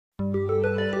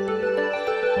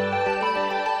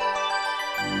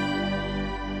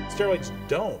Steroids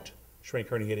don't shrink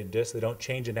herniated discs. They don't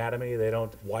change anatomy. They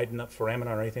don't widen up foramina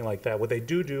or anything like that. What they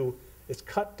do is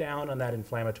cut down on that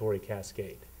inflammatory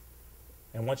cascade.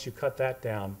 And once you cut that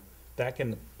down, that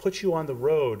can put you on the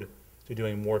road to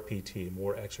doing more PT,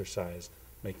 more exercise,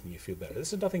 making you feel better.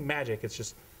 This is nothing magic. It's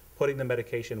just putting the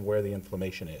medication where the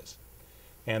inflammation is.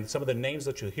 And some of the names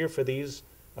that you'll hear for these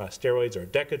steroids are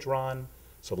Decadron,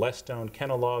 Celestone,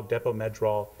 Kenalog,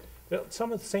 Depomedrol.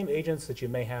 Some of the same agents that you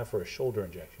may have for a shoulder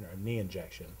injection or a knee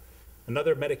injection.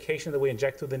 Another medication that we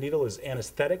inject through the needle is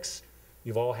anesthetics.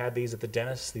 You've all had these at the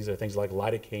dentist. These are things like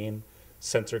lidocaine,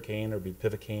 sensorcaine, or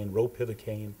bupivacaine,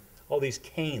 ropivacaine, all these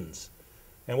canes.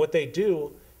 And what they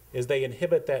do is they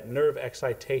inhibit that nerve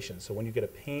excitation. So when you get a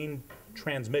pain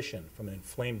transmission from an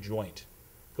inflamed joint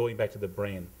going back to the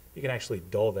brain, you can actually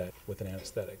dull that with an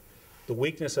anesthetic. The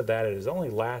weakness of that is it only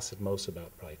lasts at most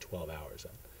about probably 12 hours.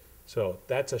 So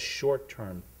that's a short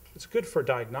term. It's good for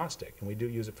diagnostic, and we do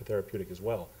use it for therapeutic as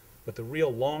well. But the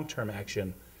real long-term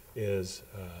action is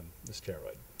the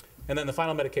steroid. And then the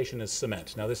final medication is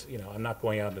cement. Now this, I'm not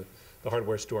going out to the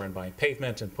hardware store and buying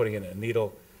pavement and putting it in a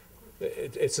needle.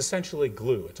 It's essentially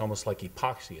glue. It's almost like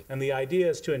epoxy. And the idea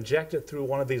is to inject it through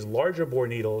one of these larger bore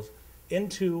needles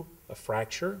into a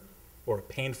fracture or a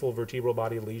painful vertebral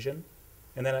body lesion,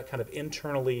 and then it kind of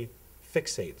internally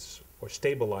fixates or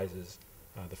stabilizes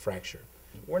the fracture.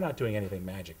 We're not doing anything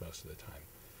magic most of the time.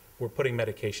 We're putting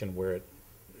medication where it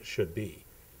should be.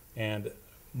 And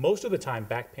most of the time,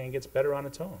 back pain gets better on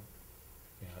its own.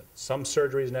 Some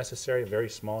surgery is necessary, a very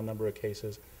small number of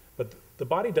cases, but the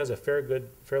body does a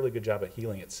fairly good job at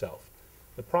healing itself.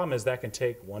 The problem is that can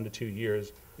take 1 to 2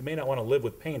 years. You may not want to live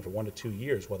with pain for 1 to 2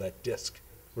 years while that disc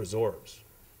resorbs.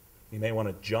 You may want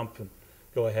to jump and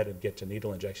go ahead and get to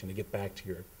needle injection to get back to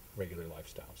your regular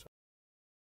lifestyle.